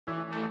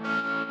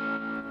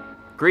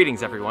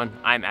Greetings everyone,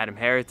 I'm Adam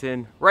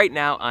Haritan. Right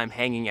now I'm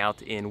hanging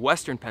out in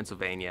western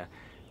Pennsylvania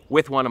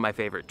with one of my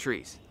favorite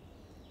trees,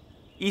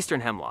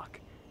 eastern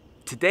hemlock.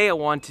 Today I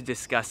want to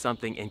discuss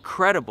something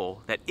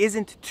incredible that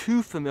isn't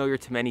too familiar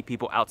to many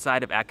people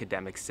outside of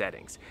academic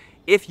settings.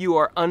 If you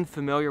are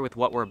unfamiliar with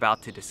what we're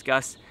about to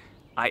discuss,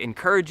 I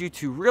encourage you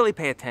to really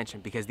pay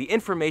attention because the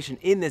information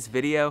in this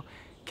video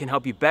can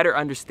help you better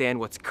understand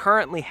what's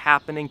currently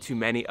happening to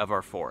many of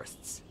our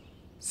forests.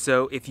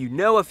 So if you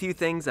know a few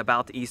things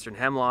about the eastern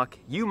hemlock,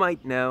 you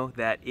might know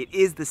that it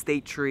is the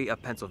state tree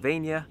of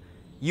Pennsylvania.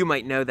 You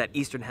might know that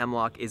eastern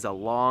hemlock is a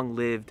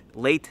long-lived,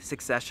 late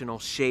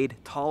successional,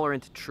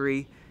 shade-tolerant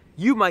tree.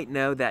 You might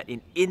know that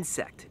an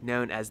insect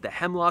known as the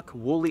hemlock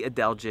woolly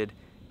adelgid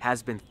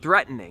has been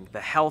threatening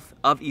the health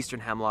of eastern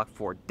hemlock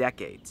for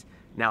decades.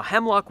 Now,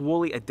 hemlock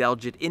woolly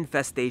adelgid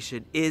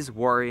infestation is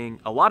worrying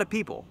a lot of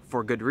people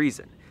for good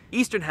reason.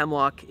 Eastern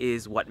hemlock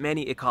is what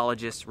many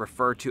ecologists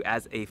refer to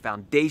as a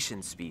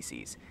foundation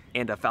species,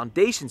 and a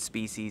foundation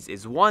species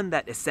is one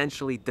that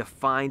essentially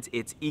defines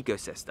its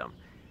ecosystem.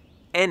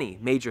 Any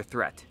major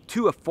threat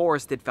to a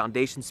forested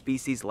foundation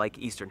species like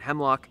eastern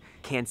hemlock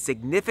can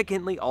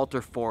significantly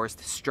alter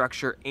forest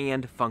structure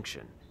and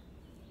function.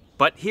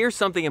 But here's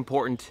something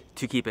important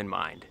to keep in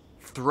mind.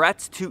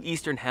 Threats to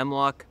eastern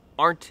hemlock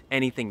aren't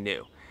anything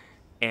new.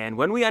 And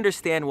when we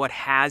understand what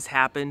has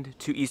happened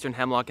to eastern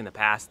hemlock in the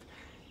past,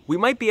 we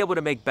might be able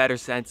to make better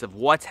sense of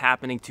what's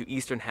happening to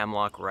eastern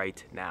hemlock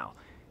right now.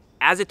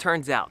 As it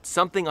turns out,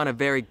 something on a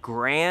very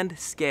grand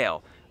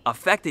scale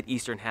affected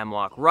eastern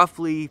hemlock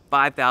roughly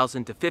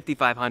 5,000 to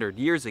 5,500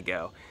 years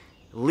ago,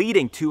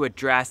 leading to a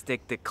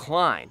drastic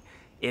decline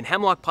in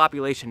hemlock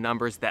population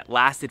numbers that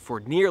lasted for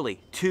nearly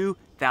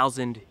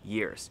 2,000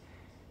 years.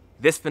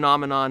 This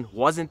phenomenon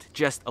wasn't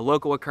just a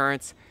local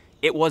occurrence,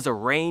 it was a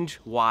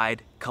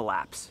range-wide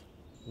collapse.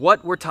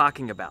 What we're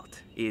talking about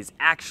is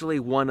actually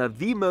one of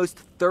the most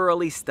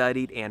thoroughly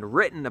studied and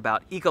written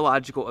about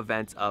ecological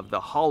events of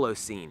the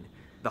Holocene.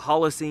 The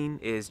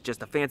Holocene is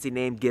just a fancy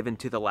name given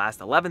to the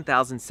last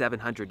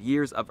 11,700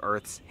 years of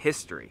Earth's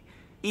history.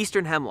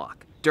 Eastern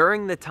hemlock,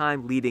 during the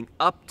time leading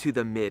up to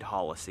the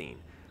mid-Holocene,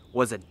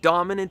 was a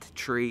dominant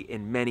tree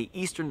in many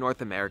eastern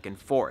North American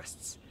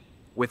forests.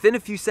 Within a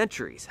few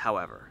centuries,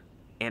 however,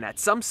 and at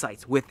some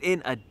sites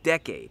within a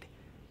decade,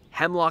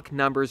 hemlock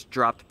numbers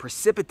dropped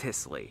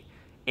precipitously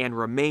and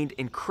remained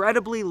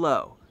incredibly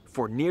low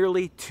for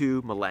nearly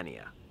 2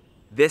 millennia.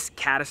 This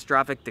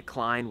catastrophic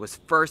decline was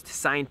first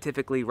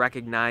scientifically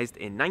recognized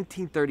in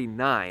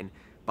 1939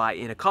 by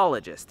an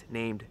ecologist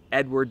named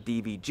Edward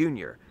Devey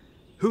Jr.,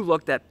 who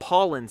looked at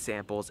pollen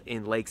samples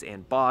in lakes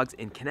and bogs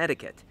in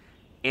Connecticut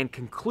and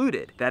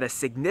concluded that a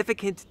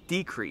significant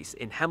decrease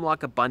in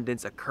hemlock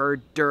abundance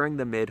occurred during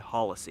the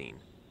mid-Holocene.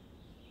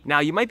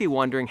 Now, you might be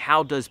wondering,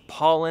 how does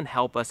pollen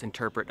help us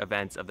interpret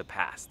events of the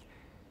past?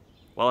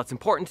 Well, it's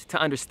important to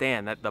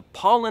understand that the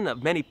pollen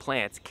of many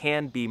plants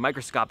can be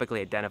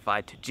microscopically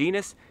identified to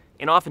genus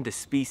and often to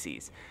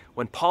species.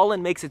 When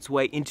pollen makes its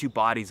way into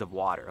bodies of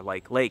water,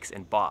 like lakes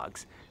and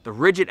bogs, the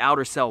rigid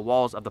outer cell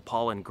walls of the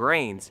pollen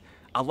grains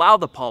allow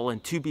the pollen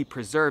to be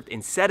preserved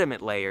in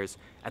sediment layers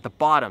at the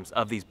bottoms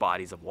of these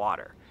bodies of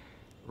water.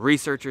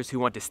 Researchers who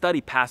want to study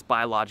past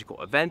biological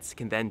events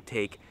can then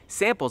take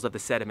samples of the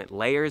sediment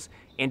layers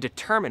and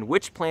determine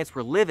which plants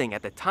were living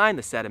at the time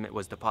the sediment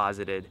was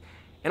deposited,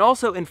 and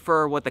also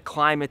infer what the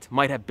climate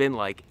might have been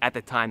like at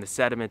the time the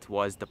sediment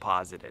was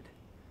deposited.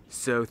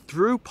 So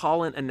through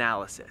pollen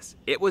analysis,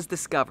 it was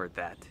discovered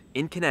that,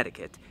 in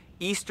Connecticut,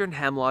 eastern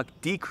hemlock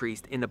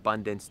decreased in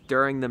abundance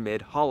during the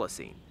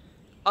mid-Holocene.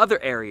 Other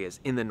areas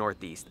in the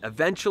Northeast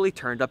eventually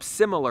turned up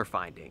similar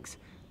findings,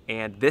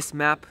 and this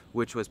map,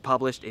 which was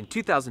published in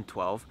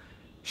 2012,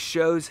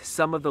 shows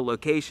some of the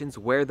locations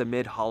where the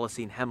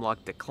mid-Holocene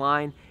hemlock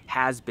decline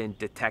has been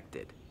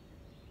detected.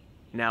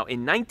 Now,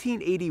 in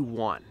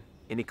 1981,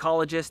 an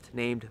ecologist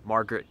named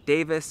Margaret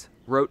Davis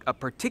wrote a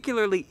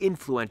particularly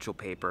influential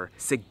paper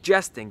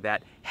suggesting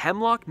that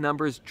hemlock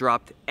numbers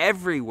dropped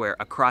everywhere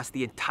across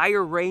the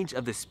entire range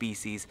of the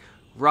species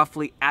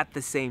roughly at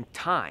the same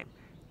time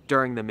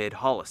during the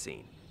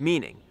mid-Holocene,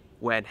 meaning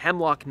when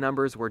hemlock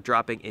numbers were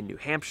dropping in New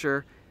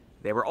Hampshire,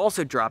 they were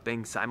also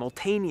dropping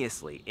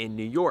simultaneously in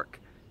New York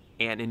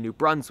and in New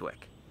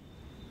Brunswick.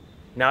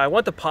 Now, I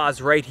want to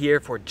pause right here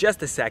for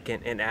just a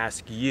second and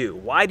ask you,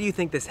 why do you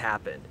think this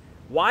happened?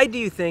 Why do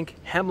you think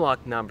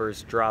hemlock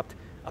numbers dropped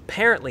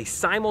apparently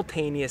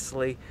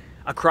simultaneously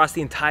across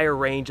the entire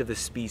range of the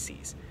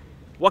species?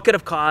 What could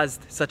have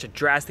caused such a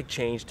drastic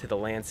change to the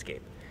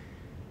landscape?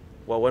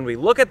 Well, when we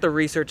look at the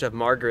research of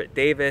Margaret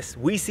Davis,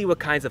 we see what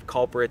kinds of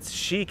culprits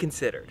she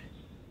considered.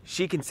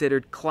 She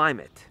considered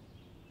climate.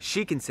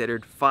 She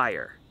considered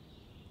fire.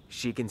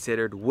 She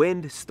considered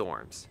wind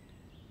storms.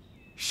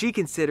 She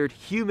considered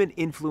human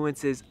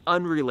influences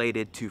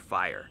unrelated to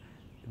fire.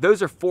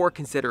 Those are 4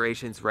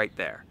 considerations right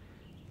there.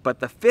 But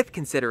the 5th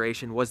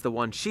consideration was the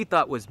one she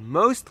thought was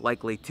most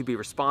likely to be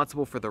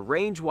responsible for the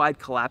range-wide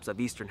collapse of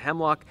eastern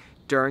hemlock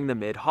during the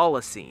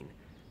mid-Holocene: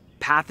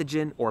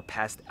 pathogen or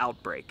pest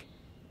outbreak.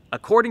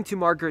 According to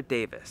Margaret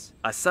Davis,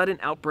 a sudden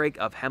outbreak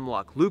of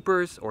hemlock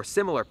loopers or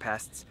similar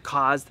pests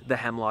caused the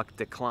hemlock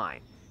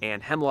decline,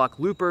 and hemlock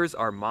loopers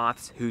are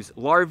moths whose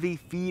larvae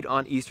feed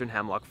on eastern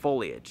hemlock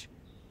foliage.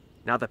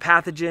 Now, the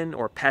pathogen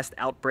or pest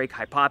outbreak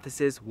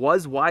hypothesis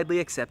was widely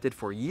accepted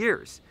for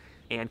years,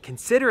 and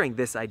considering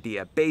this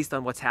idea based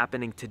on what's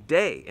happening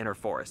today in our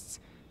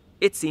forests,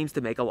 it seems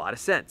to make a lot of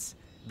sense.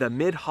 The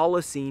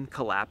mid-Holocene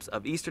collapse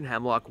of eastern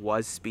hemlock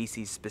was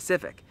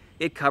species-specific.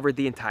 It covered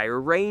the entire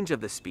range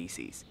of the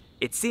species.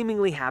 It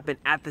seemingly happened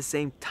at the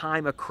same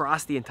time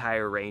across the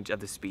entire range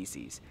of the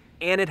species,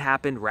 and it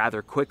happened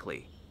rather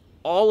quickly.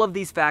 All of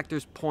these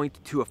factors point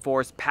to a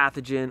forest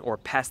pathogen or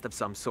pest of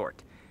some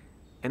sort.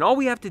 And all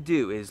we have to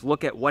do is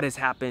look at what has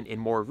happened in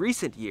more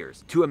recent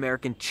years to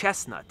American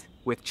chestnut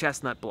with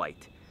chestnut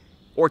blight,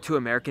 or to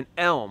American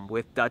elm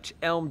with Dutch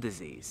elm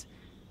disease,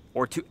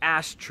 or to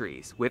ash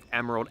trees with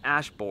emerald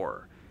ash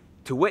borer,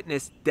 to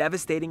witness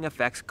devastating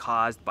effects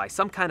caused by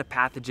some kind of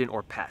pathogen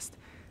or pest,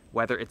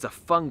 whether it's a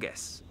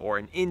fungus or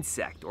an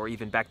insect or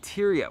even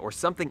bacteria or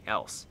something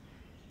else.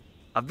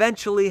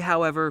 Eventually,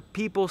 however,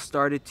 people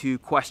started to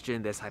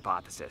question this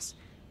hypothesis,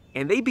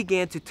 and they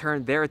began to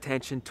turn their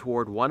attention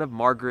toward one of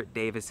Margaret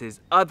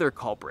Davis's other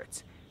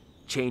culprits,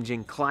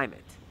 changing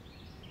climate.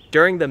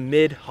 During the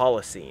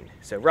mid-Holocene,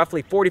 so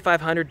roughly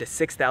 4,500 to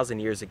 6,000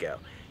 years ago,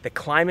 the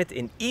climate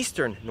in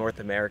eastern North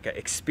America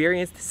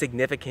experienced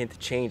significant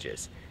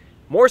changes.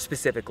 More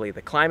specifically,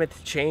 the climate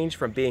changed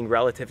from being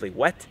relatively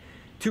wet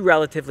to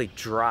relatively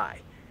dry.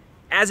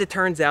 As it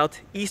turns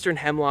out, eastern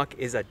hemlock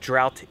is a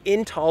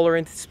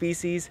drought-intolerant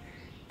species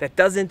that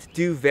doesn't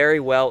do very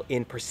well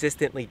in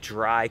persistently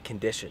dry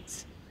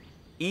conditions.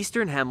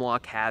 Eastern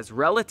hemlock has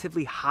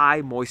relatively high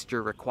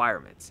moisture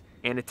requirements,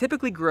 and it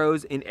typically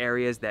grows in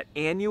areas that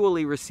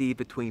annually receive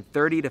between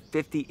 30 to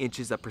 50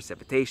 inches of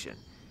precipitation.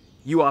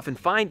 You often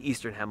find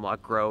eastern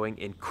hemlock growing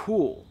in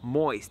cool,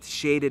 moist,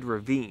 shaded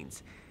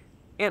ravines,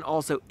 and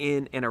also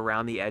in and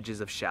around the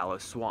edges of shallow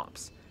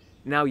swamps.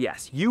 Now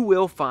yes, you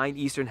will find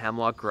eastern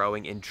hemlock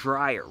growing in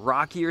drier,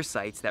 rockier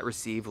sites that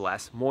receive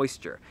less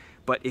moisture.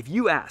 But if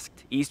you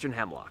asked eastern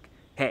hemlock,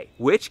 hey,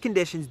 which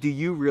conditions do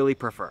you really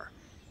prefer?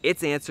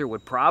 Its answer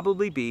would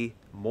probably be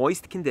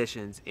moist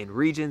conditions in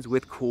regions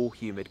with cool,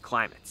 humid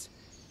climates.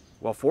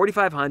 Well,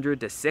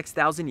 4,500 to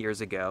 6,000 years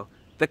ago,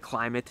 the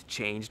climate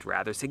changed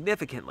rather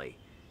significantly.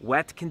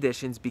 Wet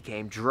conditions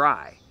became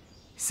dry,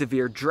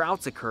 severe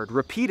droughts occurred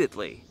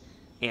repeatedly,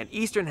 and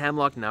eastern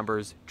hemlock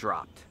numbers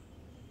dropped.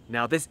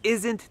 Now, this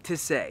isn't to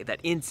say that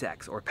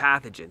insects or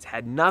pathogens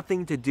had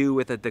nothing to do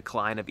with the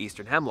decline of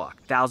eastern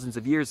hemlock thousands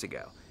of years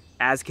ago.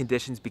 As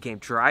conditions became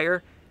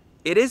drier,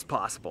 it is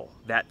possible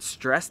that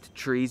stressed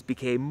trees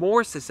became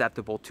more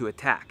susceptible to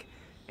attack,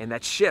 and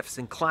that shifts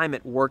in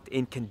climate worked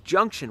in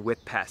conjunction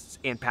with pests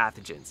and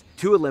pathogens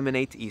to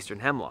eliminate eastern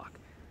hemlock.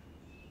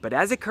 But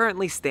as it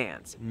currently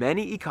stands,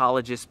 many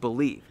ecologists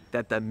believe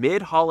that the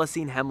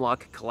mid-Holocene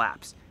hemlock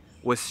collapse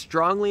was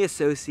strongly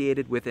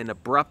associated with an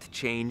abrupt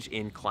change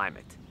in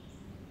climate.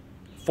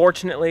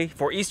 Fortunately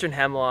for eastern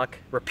hemlock,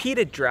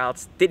 repeated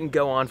droughts didn't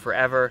go on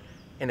forever,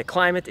 and the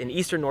climate in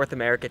eastern North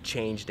America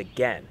changed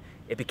again.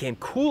 It became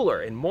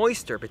cooler and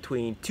moister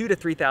between 2,000 to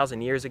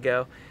 3,000 years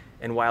ago,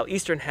 and while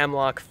eastern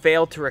hemlock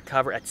failed to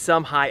recover at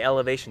some high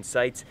elevation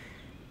sites,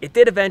 it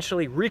did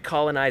eventually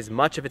recolonize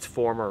much of its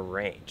former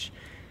range.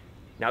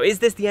 Now, is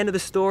this the end of the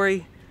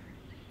story?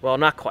 Well,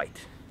 not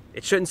quite.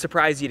 It shouldn't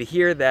surprise you to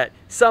hear that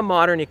some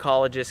modern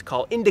ecologists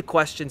call into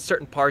question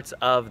certain parts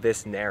of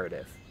this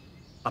narrative.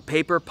 A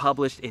paper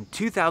published in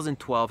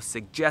 2012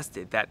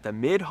 suggested that the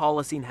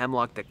mid-Holocene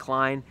hemlock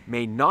decline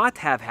may not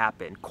have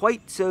happened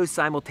quite so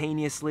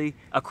simultaneously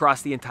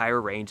across the entire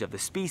range of the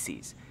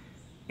species,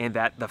 and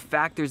that the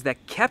factors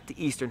that kept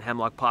eastern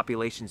hemlock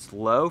populations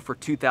low for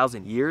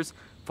 2,000 years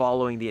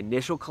following the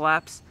initial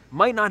collapse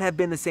might not have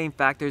been the same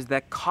factors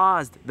that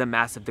caused the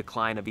massive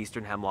decline of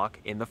eastern hemlock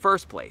in the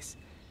first place.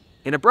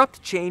 An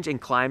abrupt change in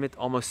climate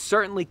almost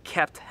certainly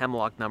kept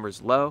hemlock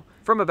numbers low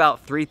from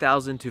about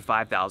 3,000 to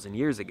 5,000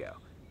 years ago.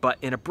 But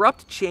an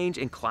abrupt change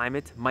in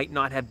climate might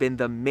not have been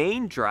the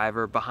main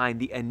driver behind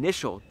the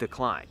initial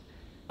decline.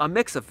 A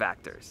mix of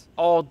factors,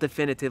 all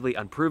definitively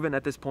unproven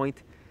at this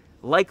point,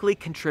 likely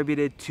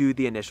contributed to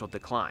the initial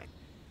decline.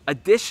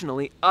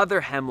 Additionally, other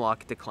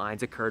hemlock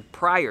declines occurred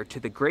prior to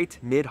the Great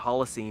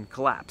Mid-Holocene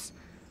collapse,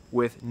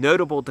 with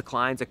notable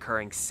declines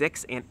occurring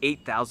 6,000 and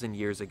 8,000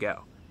 years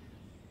ago.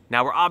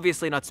 Now, we're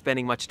obviously not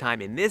spending much time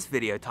in this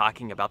video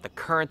talking about the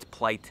current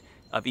plight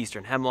of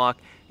eastern hemlock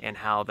and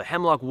how the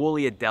hemlock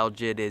woolly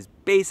adelgid is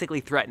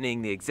basically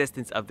threatening the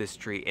existence of this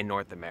tree in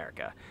North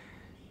America.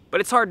 But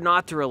it's hard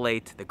not to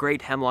relate the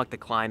great hemlock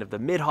decline of the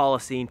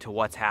mid-Holocene to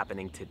what's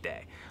happening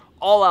today.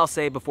 All I'll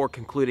say before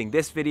concluding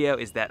this video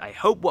is that I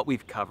hope what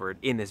we've covered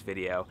in this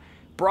video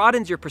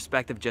broadens your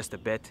perspective just a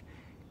bit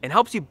and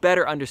helps you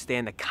better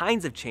understand the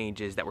kinds of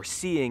changes that we're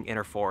seeing in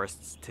our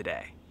forests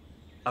today.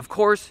 Of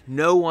course,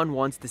 no one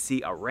wants to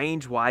see a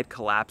range-wide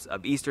collapse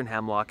of eastern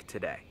hemlock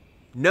today.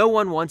 No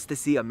one wants to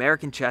see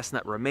American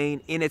chestnut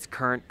remain in its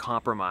current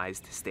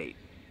compromised state.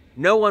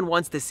 No one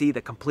wants to see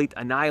the complete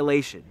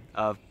annihilation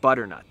of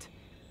butternut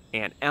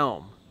and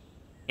elm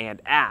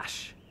and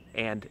ash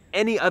and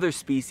any other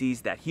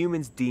species that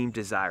humans deem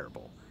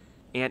desirable.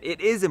 And it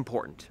is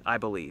important, I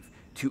believe,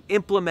 to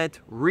implement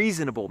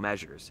reasonable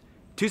measures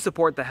to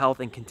support the health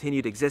and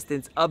continued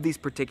existence of these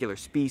particular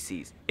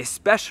species,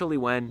 especially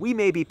when we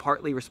may be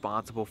partly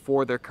responsible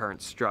for their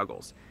current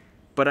struggles.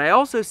 But I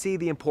also see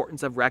the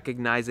importance of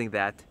recognizing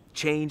that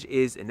change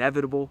is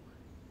inevitable,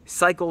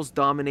 cycles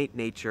dominate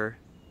nature,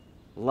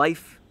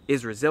 life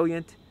is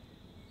resilient,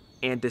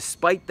 and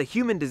despite the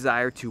human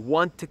desire to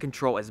want to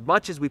control as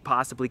much as we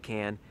possibly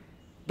can,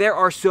 there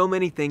are so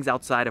many things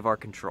outside of our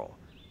control.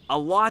 A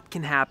lot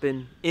can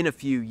happen in a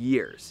few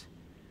years.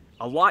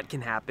 A lot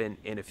can happen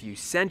in a few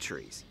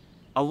centuries.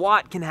 A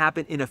lot can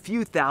happen in a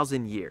few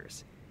thousand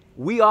years.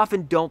 We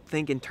often don't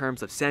think in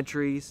terms of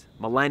centuries,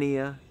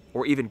 millennia,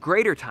 or even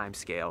greater time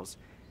scales,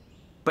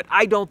 but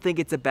I don't think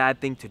it's a bad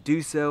thing to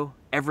do so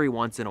every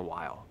once in a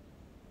while.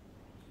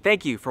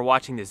 Thank you for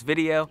watching this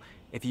video.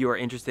 If you are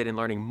interested in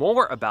learning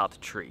more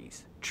about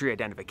trees, tree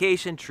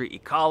identification, tree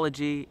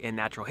ecology, and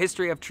natural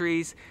history of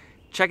trees,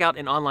 check out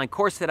an online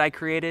course that I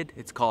created.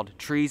 It's called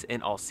Trees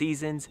in All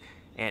Seasons,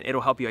 and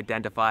it'll help you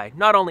identify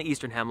not only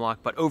eastern hemlock,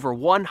 but over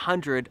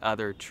 100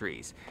 other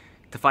trees.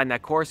 To find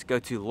that course, go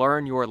to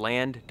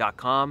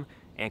learnyourland.com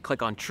and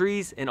click on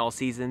Trees in All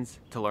Seasons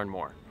to learn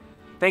more.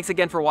 Thanks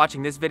again for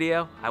watching this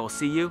video. I will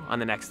see you on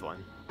the next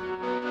one.